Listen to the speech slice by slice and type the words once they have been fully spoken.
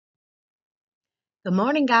Good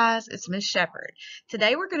morning, guys. It's Miss Shepherd.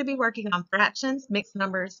 Today we're going to be working on fractions, mixed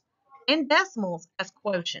numbers, and decimals as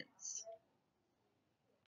quotients.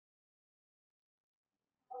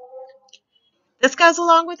 This goes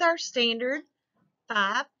along with our standard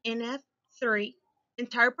 5NF3.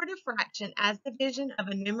 Interpret a fraction as division of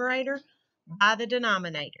a numerator by the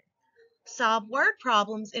denominator. Solve word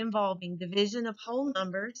problems involving division of whole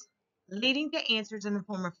numbers, leading to answers in the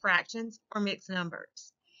form of fractions or mixed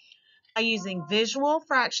numbers, by using visual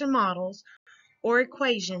fraction models or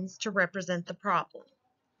equations to represent the problem.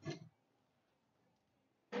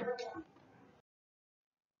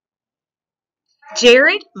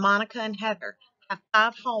 Jared, Monica, and Heather have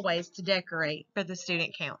 5 hallways to decorate for the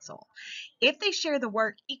student council. If they share the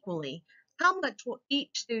work equally, how much will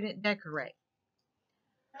each student decorate?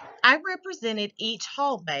 I represented each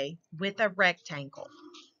hallway with a rectangle.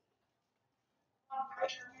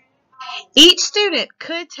 Each student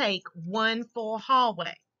could take one full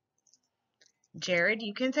hallway. Jared,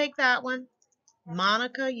 you can take that one.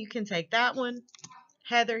 Monica, you can take that one.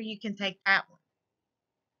 Heather, you can take that one.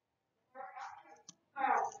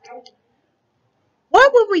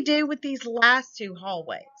 What would we do with these last 2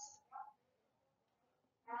 hallways?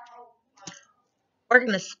 We're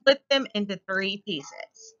going to split them into 3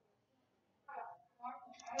 pieces.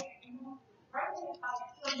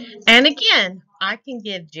 And again, I can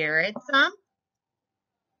give Jared some,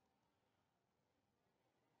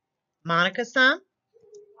 Monica some,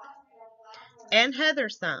 and Heather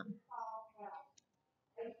some.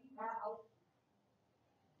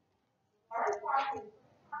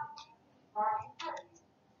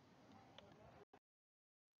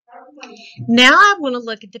 Now I want to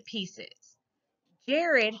look at the pieces.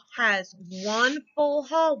 Jared has 1 full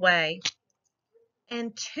hallway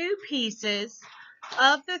and 2 pieces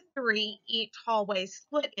of the 3 each hallway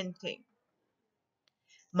split into.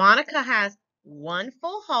 Monica has 1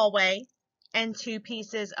 full hallway and 2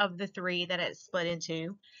 pieces of the 3 that it's split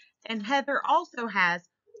into. And Heather also has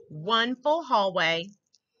 1 full hallway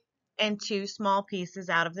and 2 small pieces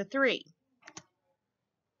out of the 3.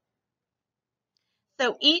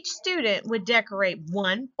 So each student would decorate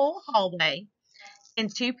 1 full hallway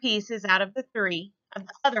and 2 pieces out of the 3 of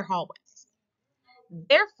the other hallways.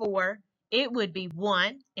 Therefore, it would be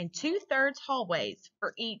 1 2/3 hallways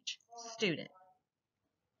for each student.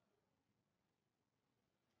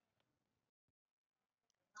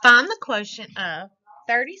 Find the quotient of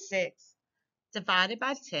 36 divided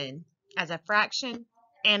by 10 as a fraction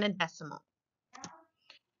and a decimal.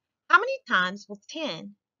 How many times will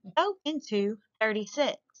 10 go into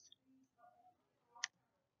 36?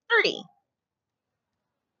 3.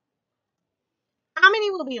 How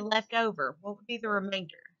many will be left over? What would be the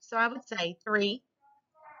remainder? So I would say 3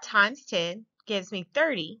 times 10 gives me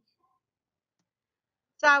 30.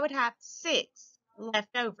 So I would have 6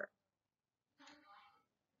 left over.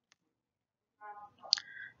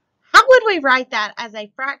 How would we write that as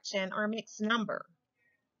a fraction or mixed number?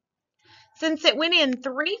 Since it went in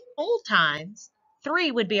 3 full times,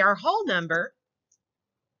 3 would be our whole number,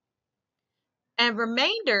 and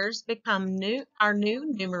remainders become our new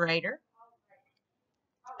numerator,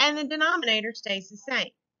 and the denominator stays the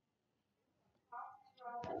same.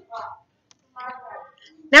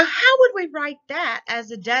 Now, how would we write that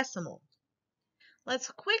as a decimal? Let's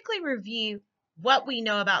quickly review what we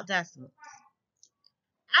know about decimals.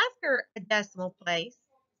 After a decimal place,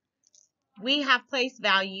 we have place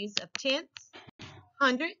values of tenths,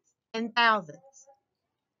 hundredths, and thousands.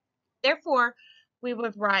 Therefore, we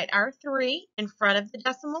would write our 3 in front of the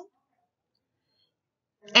decimal.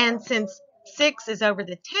 And since 6 is over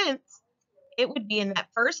the tenths, it would be in that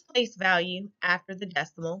first place value after the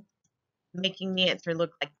decimal, making the answer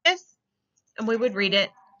look like this. And we would read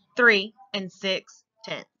it 3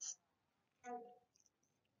 6/10.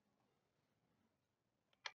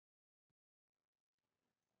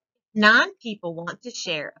 9 people want to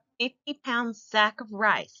share a 50-pound sack of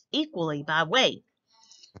rice equally by weight.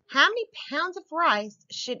 How many pounds of rice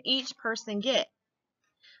should each person get?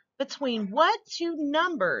 Between what 2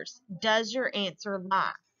 numbers does your answer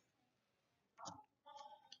lie?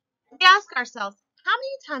 We ask ourselves, how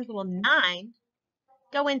many times will 9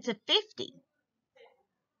 go into 50?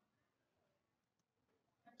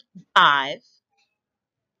 5.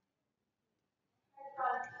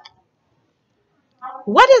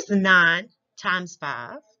 What is 9 times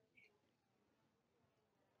 5?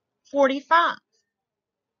 45.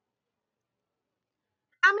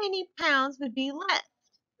 How many pounds would be left?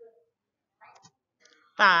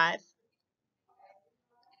 5.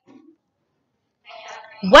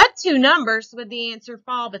 What 2 numbers would the answer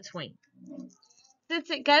fall between? Since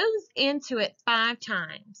it goes into it 5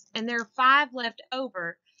 times and there are 5 left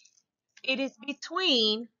over, it is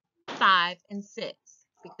between 5 and 6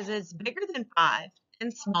 because it's bigger than 5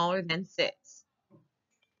 and smaller than 6.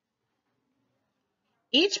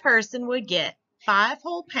 Each person would get 5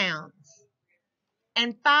 whole pounds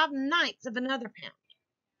and 5/9 of another pound.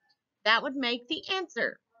 That would make the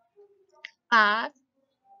answer 5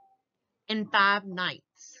 and 5/9.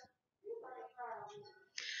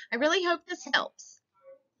 I really hope this helps.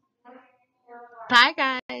 Bye,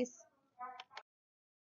 guys.